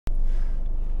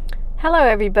Hello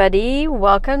everybody,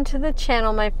 welcome to the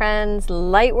channel my friends,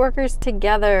 Lightworkers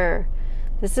Together.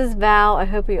 This is Val. I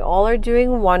hope you all are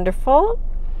doing wonderful.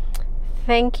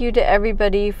 Thank you to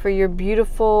everybody for your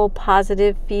beautiful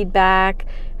positive feedback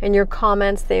and your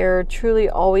comments. They are truly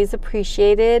always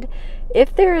appreciated.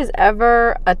 If there is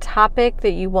ever a topic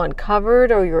that you want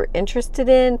covered or you're interested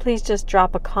in, please just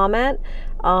drop a comment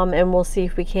and we'll see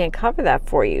if we can't cover that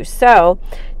for you. So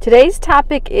today's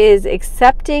topic is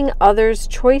accepting others'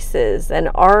 choices, and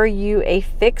are you a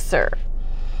fixer?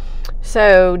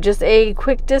 So just a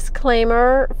quick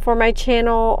disclaimer for my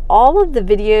channel, all of the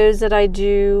videos that I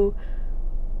do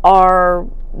are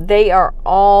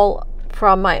all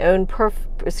from my own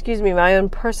my own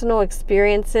personal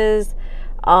experiences,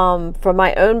 from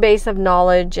my own base of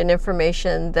knowledge and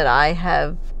information that I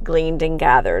have gleaned and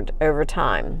gathered over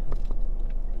time.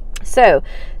 So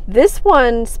this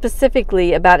one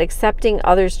specifically about accepting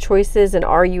others' choices and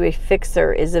are you a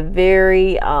fixer is a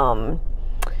very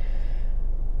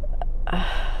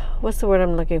what's the word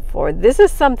I'm looking for? This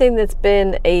is something that's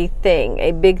been a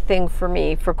big thing for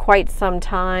me for quite some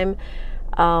time.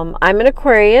 I'm an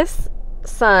Aquarius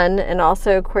Sun and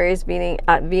also Aquarius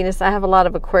Venus. I have a lot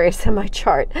of Aquarius in my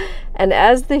chart. And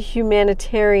as the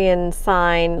humanitarian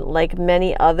sign, like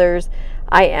many others,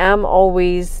 I am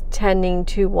always tending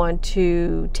to want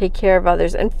to take care of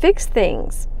others and fix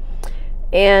things.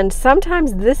 And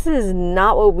sometimes this is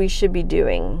not what we should be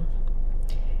doing.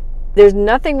 There's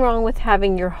nothing wrong with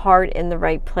having your heart in the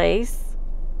right place,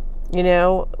 you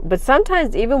know, but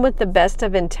sometimes even with the best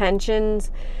of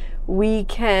intentions, we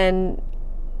can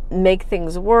make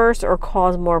things worse or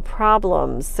cause more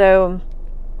problems. So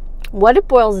what it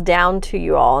boils down to,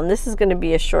 you all, and this is going to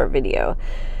be a short video,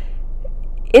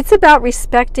 it's about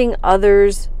respecting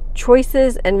others'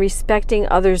 choices and respecting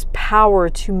others' power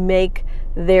to make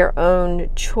their own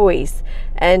choice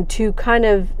and to kind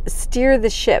of steer the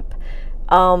ship.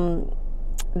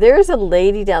 There's a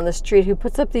lady down the street who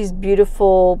puts up these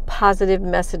beautiful positive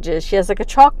messages. She has like a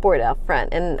chalkboard out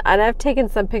front, and I've taken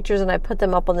some pictures and I put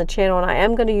them up on the channel, and I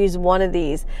am going to use one of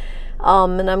these,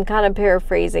 and I'm kind of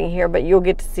paraphrasing here, but you'll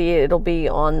get to see it. It'll be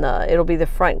the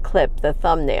front clip, the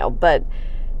thumbnail. But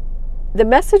the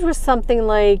message was something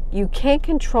like, you can't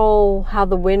control how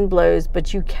the wind blows,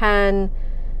 but you can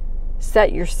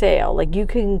set your sail. Like, you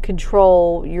can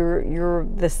control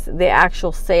the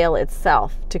actual sail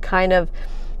itself to kind of,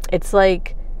 it's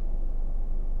like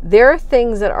there are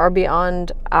things that are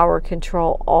beyond our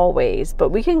control always, but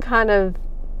we can kind of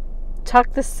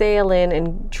tuck the sail in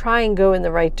and try and go in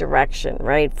the right direction,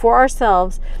 right? For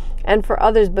ourselves and for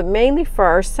others, but mainly for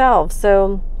ourselves.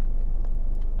 So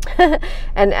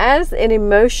and as an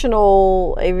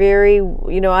emotional, I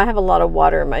have a lot of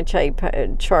water in my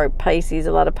chart, Pisces,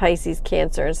 a lot of Pisces,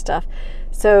 Cancer and stuff.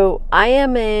 So I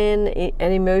am an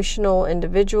emotional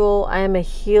individual. I am a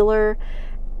healer.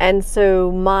 And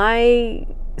so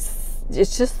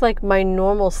it's just like my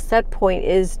normal set point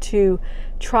is to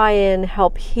try and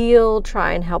help heal,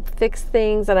 try and help fix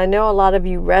things. And I know a lot of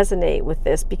you resonate with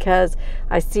this because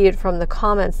I see it from the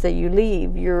comments that you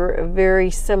leave. You're a very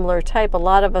similar type. A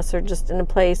lot of us are just in a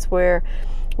place where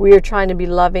we are trying to be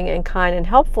loving and kind and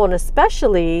helpful, and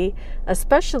especially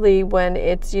when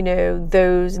it's,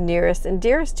 those nearest and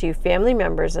dearest to you, family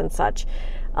members and such.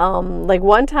 Like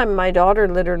one time my daughter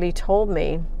literally told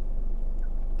me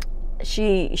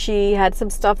she had some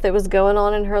stuff that was going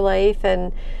on in her life,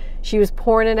 and she was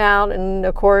pouring it out. And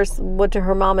of course, what did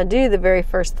her mama do? The very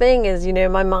first thing is,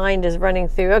 my mind is running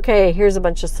through, okay, here's a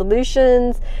bunch of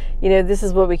solutions, this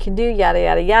is what we can do, yada,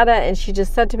 yada, yada. And she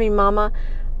just said to me, Mama,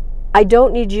 I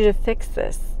don't need you to fix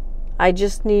this. I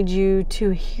just need you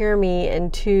to hear me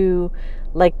and to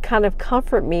kind of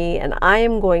comfort me, and I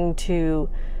am going to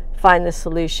find the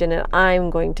solution and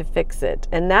I'm going to fix it.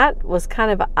 And that was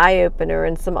kind of an eye-opener,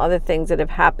 and some other things that have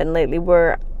happened lately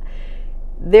where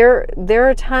there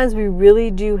are times we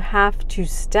really do have to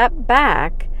step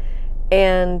back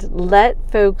and let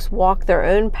folks walk their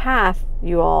own path,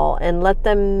 you all, and let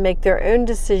them make their own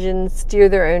decisions, steer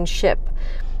their own ship.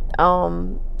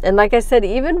 And like I said,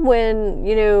 even when,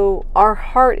 our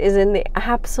heart is in the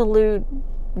absolute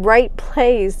right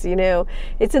place,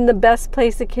 it's in the best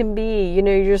place it can be,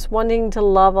 you're just wanting to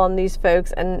love on these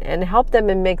folks and help them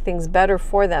and make things better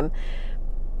for them.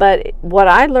 But what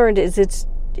I learned is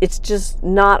it's just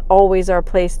not always our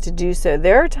place to do so.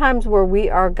 There are times where we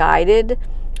are guided,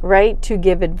 right, to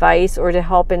give advice or to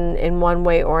help in one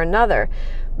way or another.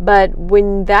 But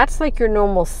when that's like your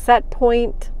normal set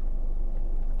point,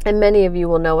 and many of you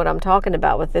will know what I'm talking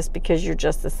about with this because you're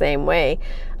just the same way.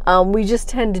 We just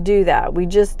tend to do that. We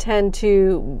just tend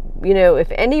to,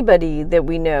 if anybody that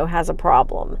we know has a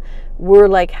problem, we're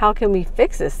like, how can we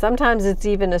fix this? Sometimes it's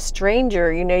even a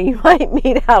stranger, you might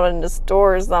meet out in the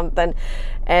store or something,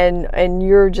 and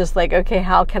you're just like, okay,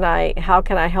 how can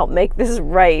I help make this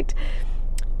right?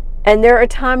 And there are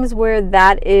times where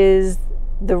that is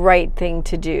the right thing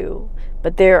to do.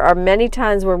 But there are many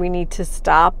times where we need to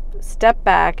step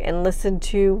back and listen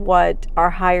to what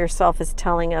our higher self is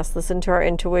telling us, listen to our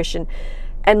intuition,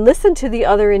 and listen to the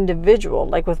other individual,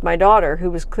 like with my daughter,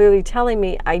 who was clearly telling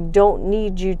me, I don't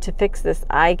need you to fix this.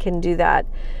 I can do that.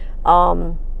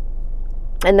 And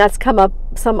that's come up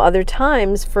some other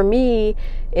times for me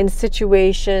in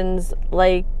situations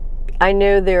like, I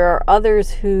know there are others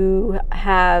who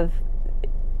have,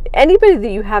 anybody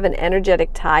that you have an energetic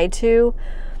tie to,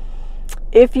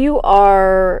 if you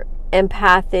are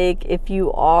empathic, if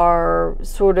you are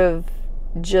sort of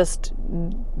just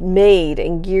made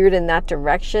and geared in that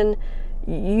direction,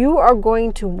 you are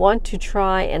going to want to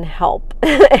try and help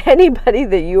anybody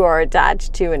that you are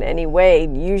attached to in any way.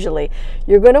 Usually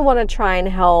you're going to want to try and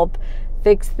help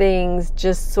fix things,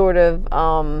 just sort of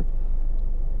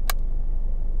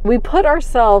we put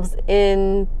ourselves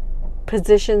in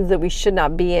positions that we should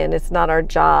not be in. It's not our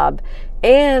job.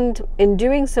 And in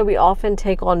doing so, we often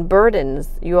take on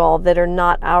burdens, you all, that are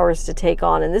not ours to take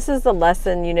on. And this is a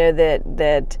lesson,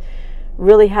 that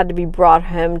really had to be brought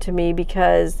home to me,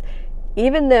 because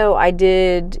even though I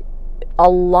did a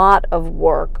lot of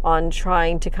work on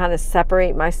trying to kind of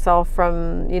separate myself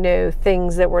from,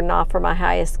 things that were not for my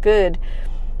highest good,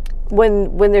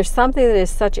 when there's something that is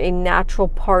such a natural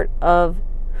part of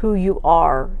who you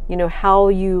are, how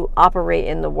you operate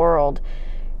in the world,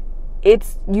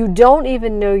 you don't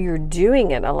even know you're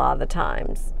doing it a lot of the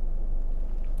times.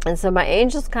 And so my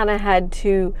angels kind of had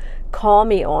to call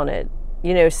me on it,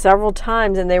 several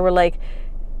times. And they were like,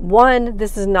 1,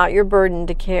 this is not your burden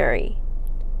to carry.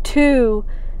 2,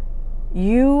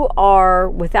 you are,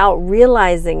 without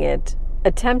realizing it,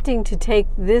 attempting to take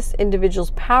this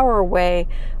individual's power away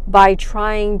by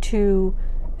trying to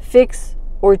fix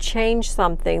or change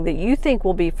something that you think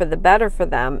will be for the better for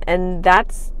them. And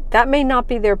that may not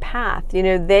be their path.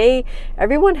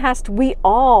 We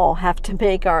all have to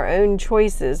make our own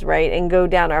choices, right? And go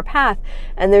down our path.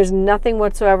 And there's nothing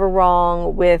whatsoever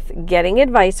wrong with getting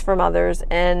advice from others,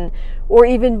 or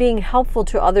even being helpful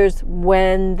to others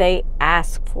when they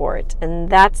ask for it. And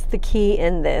that's the key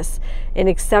in this, in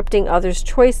accepting others'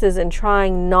 choices and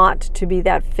trying not to be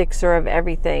that fixer of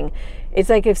everything. It's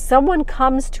like, if someone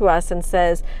comes to us and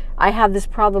says, I have this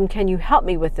problem, can you help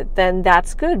me with it? Then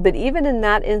that's good. But even in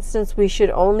that instance, we should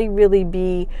only really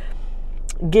be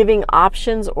giving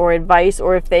options or advice,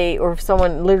 or if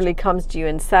someone literally comes to you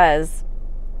and says,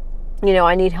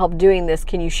 I need help doing this,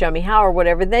 can you show me how, or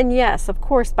whatever, then yes, of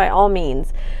course, by all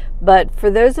means. But for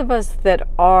those of us that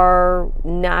are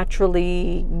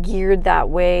naturally geared that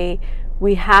way,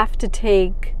 we have to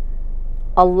take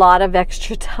a lot of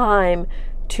extra time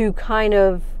to kind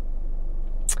of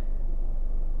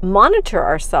monitor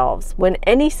ourselves when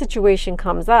any situation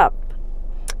comes up.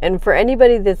 And for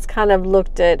anybody that's kind of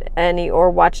looked at any or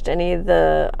watched any of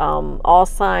the All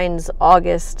Signs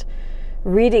August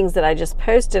readings that I just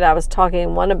posted, I was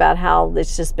talking one about how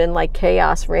it's just been like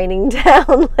chaos raining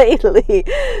down lately.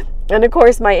 And of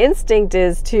course, my instinct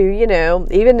is to,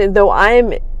 even though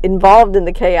I'm involved in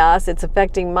the chaos, it's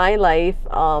affecting my life.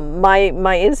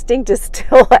 My instinct is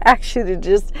still actually to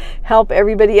just help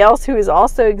everybody else who is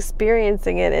also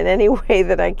experiencing it in any way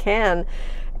that I can.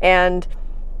 And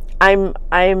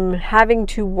I'm having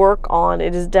to work on,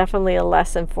 it is definitely a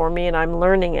lesson for me, and I'm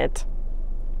learning it.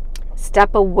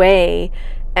 Step away,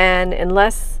 and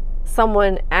unless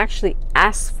someone actually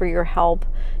asks for your help,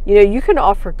 you can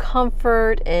offer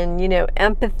comfort and,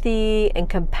 empathy and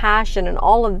compassion and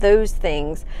all of those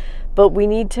things, but we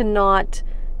need to not,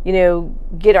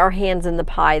 get our hands in the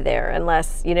pie there,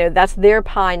 unless, that's their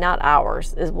pie, not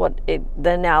ours, is what the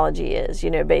analogy is.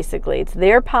 Basically it's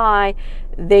their pie.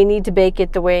 They need to bake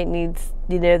it the way it needs,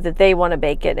 that they want to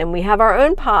bake it. And we have our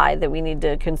own pie that we need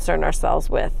to concern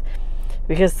ourselves with.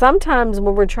 Because sometimes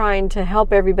when we're trying to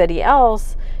help everybody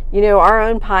else, our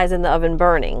own pie's in the oven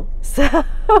burning.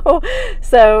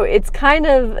 So it's kind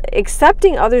of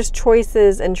accepting others'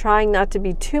 choices and trying not to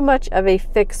be too much of a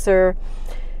fixer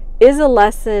is a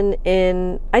lesson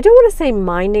in, I don't want to say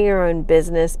minding our own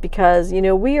business, because,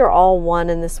 we are all one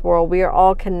in this world. We are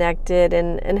all connected,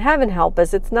 and heaven help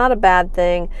us. It's not a bad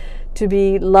thing to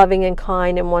be loving and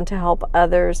kind and want to help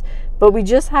others, but we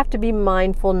just have to be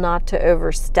mindful not to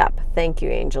overstep. Thank you,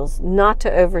 angels. Not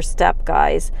to overstep,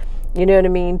 guys. You know what I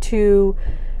mean? To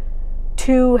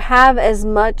have as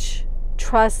much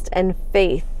trust and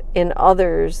faith in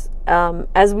others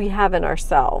as we have in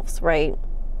ourselves, right?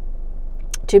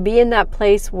 To be in that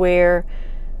place where,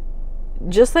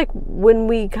 just like when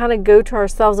we kind of go to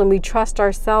ourselves and we trust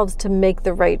ourselves to make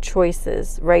the right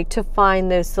choices, right? To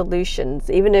find those solutions.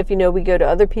 Even if, we go to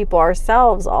other people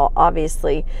ourselves,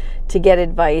 obviously, to get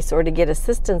advice or to get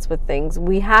assistance with things,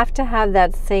 we have to have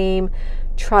that same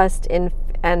trust and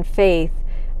faith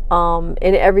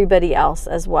in everybody else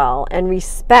as well, and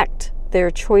respect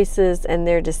their choices and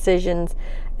their decisions,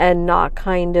 and not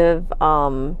kind of,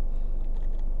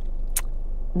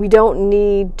 we don't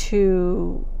need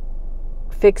to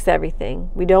fix everything.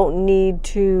 We don't need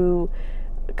to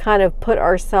kind of put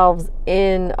ourselves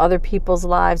in other people's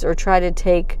lives or try to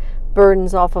take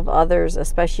burdens off of others,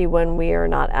 especially when we are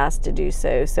not asked to do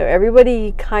so. So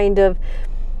everybody kind of,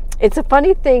 it's a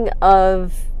funny thing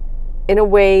of, in a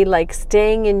way, like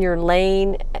staying in your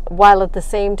lane while at the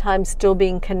same time still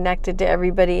being connected to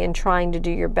everybody and trying to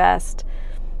do your best.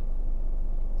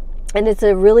 And it's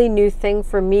a really new thing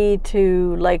for me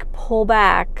to like pull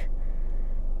back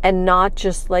and not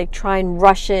just like try and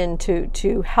rush in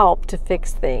to help to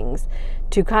fix things,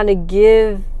 to kind of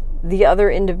give the other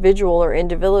individual or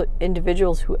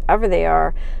individuals, whoever they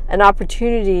are, an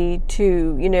opportunity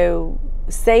to,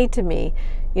 say to me,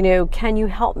 can you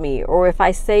help me? Or if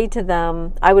I say to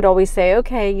them, I would always say,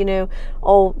 okay,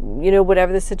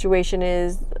 whatever the situation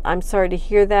is, I'm sorry to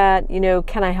hear that,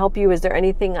 can I help you? Is there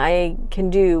anything I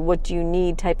can do? What do you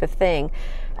need? Type of thing.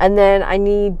 And then I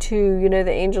need to, the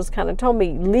angels kind of told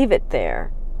me, leave it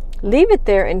there. Leave it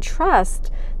there and trust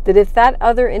that if that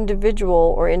other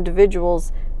individual or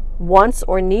individuals wants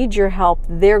or need your help,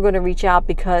 they're going to reach out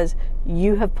because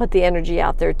you have put the energy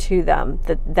out there to them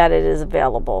that it is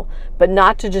available. But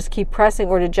not to just keep pressing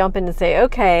or to jump in and say,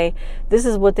 okay, this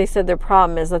is what they said their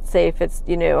problem is. Let's say if it's,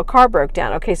 a car broke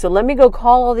down. Okay, so let me go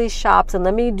call all these shops and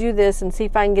let me do this and see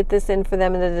if I can get this in for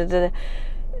them.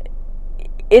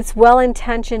 It's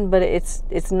well-intentioned, but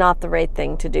it's not the right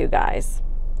thing to do, guys.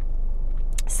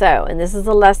 So, and this is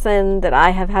a lesson that I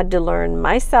have had to learn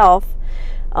myself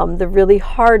the really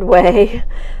hard way.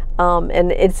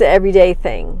 And it's an everyday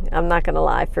thing. I'm not going to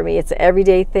lie. For me, it's an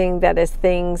everyday thing that is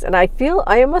things. And I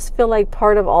almost feel like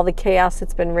part of all the chaos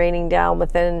that's been raining down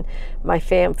within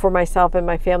for myself and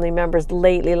my family members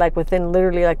lately, like within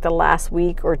literally like the last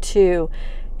week or two,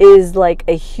 is like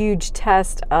a huge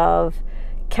test of,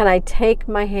 can I take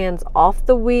my hands off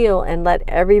the wheel and let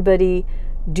everybody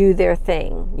do their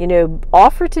thing?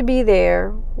 Offer to be there,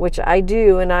 which I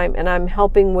do, and I'm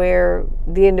helping where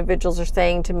the individuals are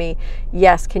saying to me,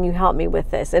 yes, can you help me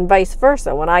with this? And vice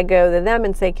versa. When I go to them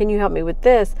and say, can you help me with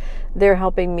this? They're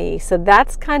helping me. So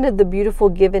that's kind of the beautiful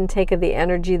give and take of the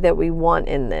energy that we want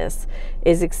in this,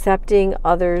 is accepting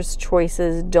others'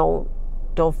 choices. Don't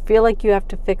feel like you have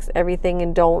to fix everything,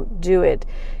 and don't do it.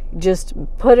 Just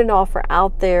put an offer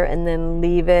out there and then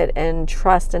leave it, and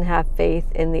trust and have faith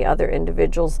in the other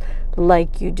individuals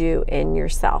like you do in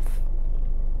yourself.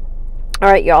 All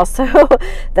right, y'all. So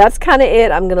that's kind of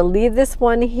it. I'm going to leave this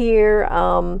one here.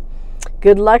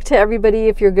 Good luck to everybody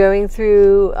if you're going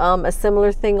through a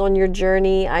similar thing on your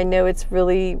journey. I know it's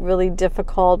really, really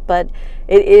difficult, but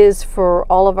it is for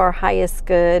all of our highest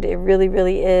good. It really,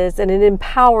 really is. And it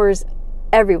empowers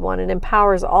everyone. It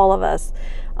empowers all of us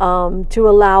to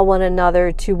allow one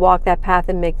another to walk that path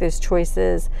and make those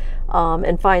choices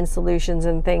and find solutions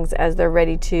and things as they're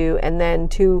ready to, and then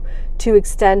to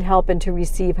extend help and to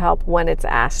receive help when it's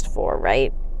asked for,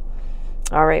 right?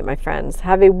 All right, my friends,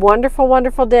 have a wonderful,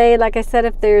 wonderful day. Like I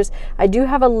said, I do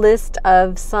have a list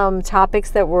of some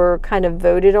topics that were kind of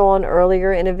voted on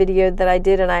earlier in a video that I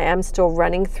did, and I am still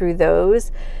running through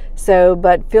those. So,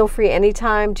 but feel free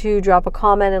anytime to drop a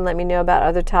comment and let me know about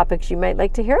other topics you might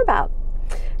like to hear about.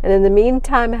 And in the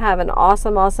meantime, have an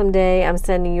awesome, awesome day. I'm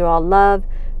sending you all love,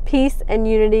 peace, and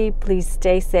unity. Please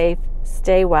stay safe,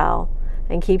 stay well,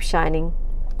 and keep shining.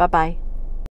 Bye-bye.